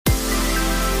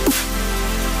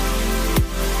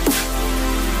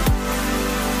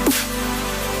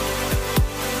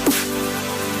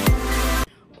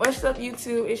What's up,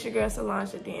 YouTube? It's your girl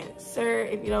Solange the Dancer.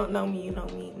 If you don't know me, you know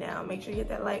me now. Make sure you hit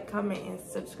that like, comment, and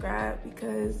subscribe,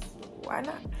 because why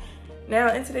not?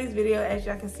 Now, in today's video, as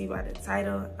y'all can see by the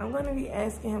title, I'm going to be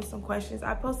asking him some questions.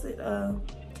 I posted a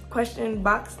question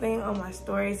box thing on my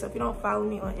story, so if you don't follow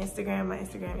me on Instagram, my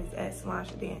Instagram is at Solange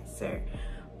the Dancer.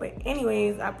 But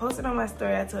anyways, I posted on my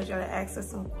story, I told y'all to ask us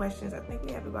some questions. I think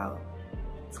we have about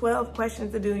 12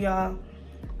 questions to do, y'all.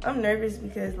 I'm nervous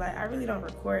because like I really don't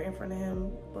record in front of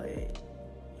him, but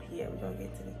yeah, we're gonna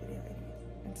get to this video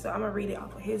anyways. And so I'm gonna read it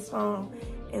off of his phone,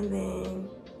 and then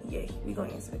yeah, we're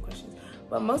gonna answer the questions.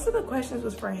 But most of the questions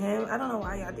was for him. I don't know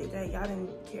why y'all did that. Y'all didn't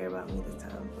care about me this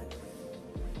time, but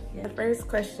yeah. The first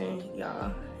question,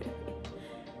 y'all.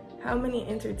 How many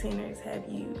entertainers have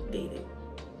you dated?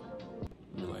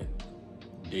 Like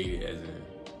dated as in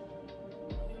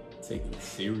taking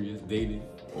serious dating,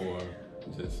 or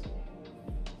just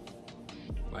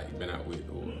like been out with,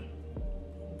 or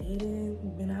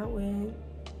dated, been out with?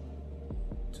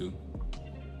 Two.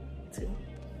 Okay.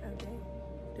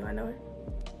 Do I know her?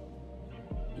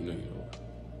 You know you know.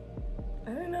 I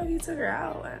didn't know if you took her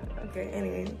out. Okay,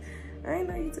 anyway. I didn't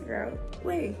know you took her out.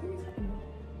 Wait, who are you talking about?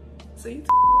 So you took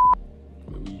her out?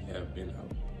 But we have been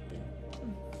out.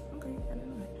 Yeah. Okay, I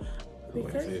didn't know that.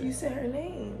 Because you said her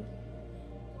name.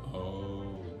 Oh.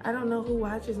 I don't know who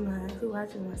watches my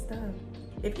stuff.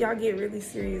 If y'all get really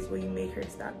serious, will you make her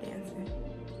stop dancing?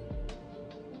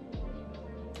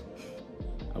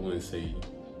 I wouldn't say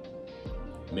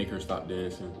make her stop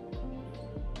dancing,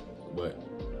 but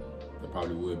there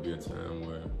probably would be a time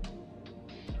where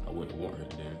I wouldn't want her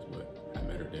to dance, but I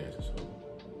met her dancing, so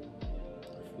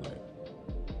I feel like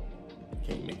I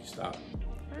can't make you stop.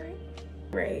 All right.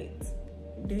 Great.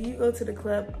 Do you go to the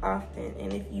club often,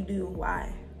 and if you do,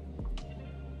 why?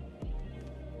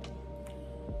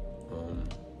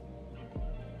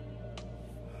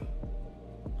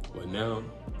 But now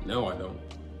I don't,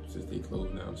 since they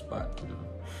closed down the spot, you know.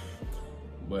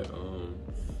 But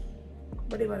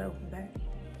they about to open back?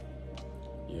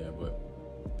 Yeah, but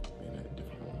being at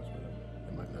different ones,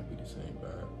 it might not be the same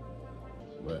vibe.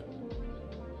 But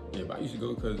yeah, but I used to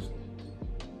go because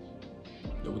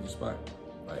that was the spot.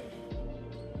 Like,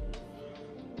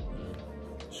 you know,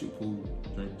 shoot pool,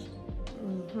 drinks.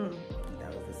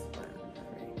 That was the spot.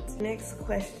 Right. Next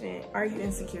question: are you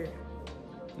insecure?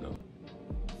 No.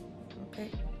 Okay.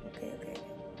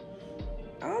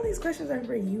 All these questions are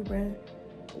for you, bruh.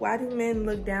 Why do men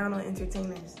look down on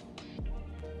entertainers?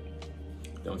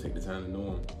 They don't take the time to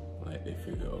know them. Like, they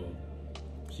figure, oh,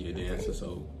 she a dancer,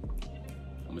 so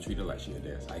I'm gonna treat her like she a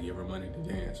dancer. I give her money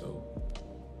to dance, so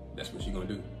that's what she gonna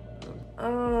do. You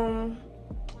know?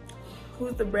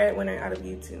 Who's the breadwinner out of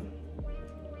you two?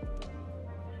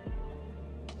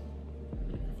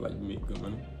 I feel like you make good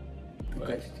money. Good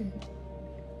question.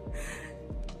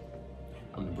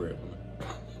 I'm the breadwinner.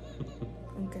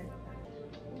 Okay.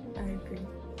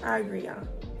 I agree, y'all.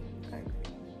 I agree.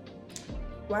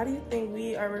 Why do you think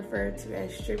we are referred to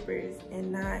as strippers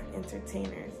and not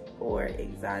entertainers or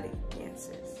exotic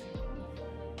dancers?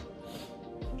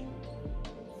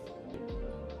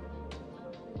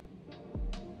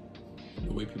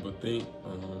 The way people think,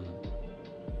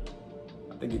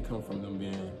 I think it comes from them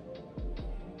being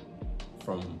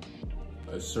from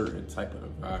a certain type of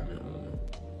environment on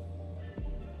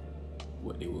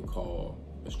what they would call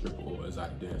a stripper or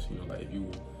exotic dance. You know, like if you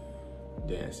were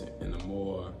dancing in a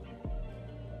more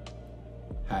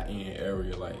high-end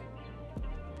area, like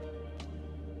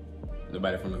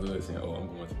nobody from the hood saying, "Oh,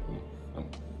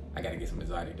 I gotta get some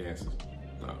exotic dancers."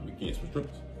 Nah, we get some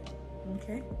strippers.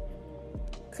 Okay.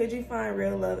 Could you find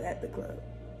real love at the club?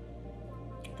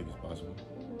 I think it's possible.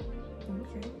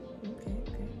 Okay.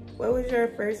 What was your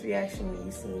first reaction when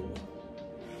you seen me?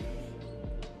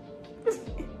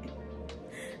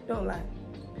 Don't lie.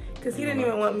 Because he didn't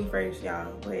even want me first,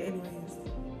 y'all. But anyways.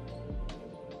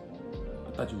 I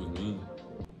thought you was mean.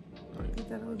 Like, You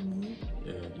thought I was mean?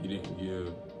 Yeah, you didn't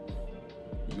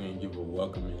give a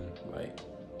welcoming, like,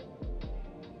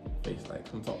 face, like,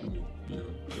 come talk to me. You know,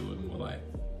 it was more like,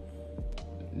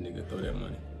 nigga, throw that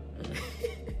money.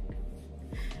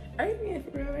 Are you being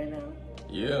for real right now?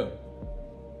 Yeah.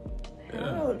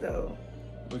 How though?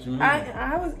 What you mean?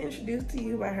 I was introduced to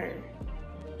you by her.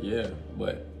 Yeah,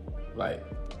 but like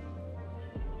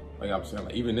I was saying,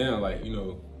 like even now, like, you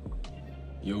know,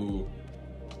 you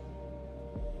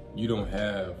don't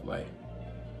have like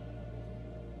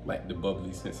the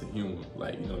bubbly sense of humor,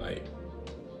 like, you know, like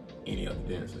any other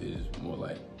dancer. Is more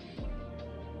like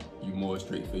you more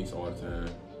straight face all the time.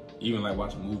 Even like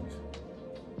watching movies,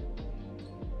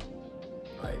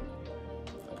 like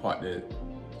a part that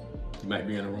you might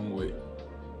be in a room with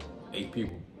 8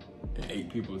 people, and 8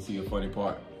 people see a funny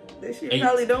part. This shit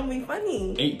probably don't be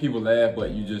funny. 8 people laugh,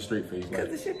 but you just straight face. Because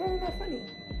this shit probably not funny.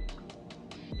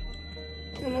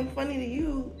 When I'm funny to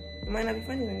you, it might not be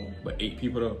funny to me. But 8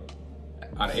 people though.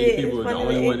 Out of 8 people, the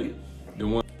only one, the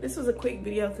one. This was a quick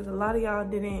video because a lot of y'all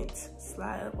didn't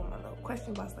slide up on my little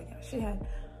question box like y'all should have.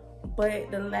 But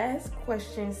the last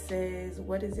question says,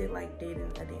 what is it like dating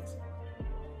a dancer?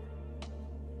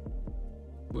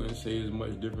 I wouldn't say it's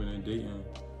much different than dating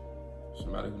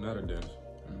somebody who's not a dancer.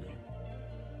 I mean,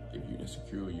 if you're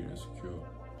insecure, you're insecure.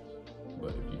 But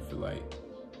if you feel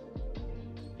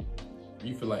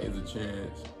like there's a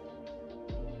chance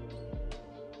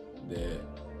that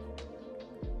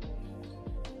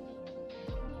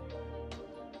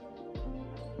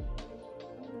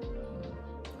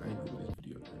I ain't good with this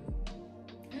video.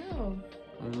 No.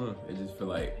 I don't know. It just feel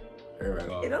like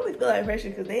everybody. It only feel like pressure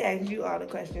because they ask you all the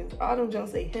questions. All them don't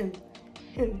say him.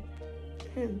 Yeah.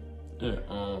 But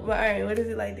alright, what is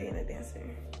it like dating a dancer?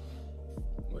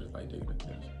 What is it like dating a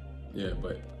dancer? Yeah,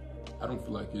 but I don't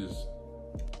feel like it's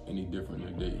any different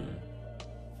than dating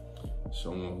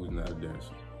someone who's not a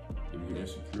dancer. If you're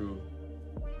insecure,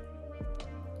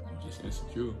 you're just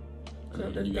insecure.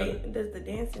 So does the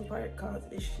dancing part cause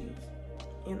issues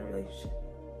in a relationship?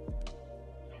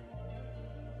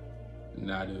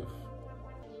 Not if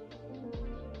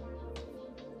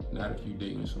you're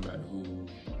dating somebody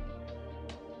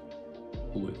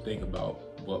who would think about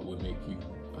what would make you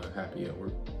unhappy at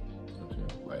work. You know what I'm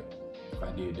saying? Like, if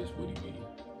I did this, would he be?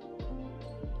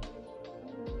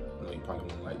 I know you probably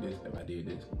wouldn't like this if I did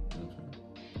this. You know what I'm saying?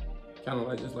 Kind of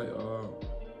like just like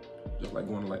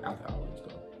going to like after hours and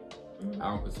stuff. I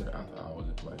don't consider after hours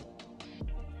as like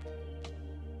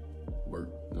work.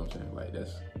 You know what I'm saying? Like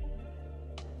that's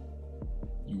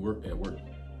you work at work.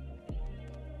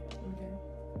 Okay.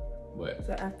 But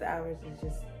so after hours is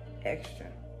just extra.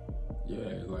 Yeah,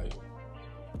 it's like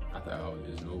after hours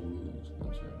there's no rules. You know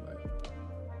what I'm saying? Like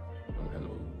I don't have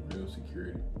no real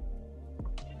security.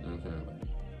 You know what I'm saying? Like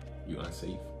you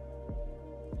unsafe.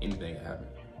 Anything can happen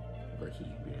versus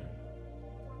you being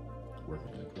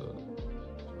working in a club.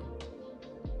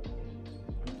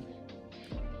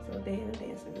 So dating a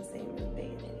dancer is the same as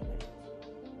dating anybody,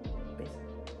 basically.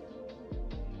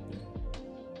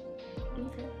 Yeah.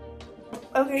 Okay.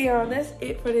 Okay, y'all, that's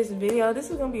it for this video. This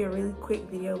is gonna be a really quick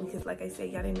video because, like I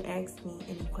said, y'all didn't ask me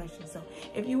any questions. So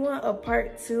if you want a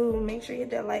part 2, make sure you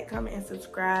hit that like, comment, and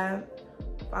subscribe.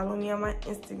 Follow me on my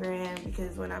Instagram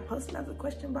because when I post another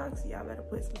question box, y'all better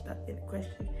put some stuff in the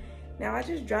question. Now, I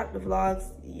just dropped the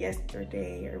vlogs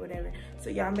yesterday or whatever, so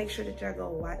y'all make sure that y'all go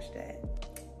watch that.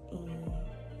 And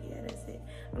yeah, that's it.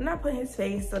 I'm not putting his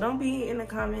face, so don't be in the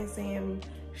comments saying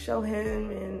show him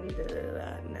and da, da, da,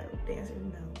 da. No, dancer,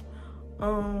 no.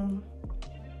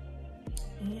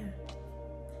 Yeah.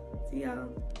 See y'all.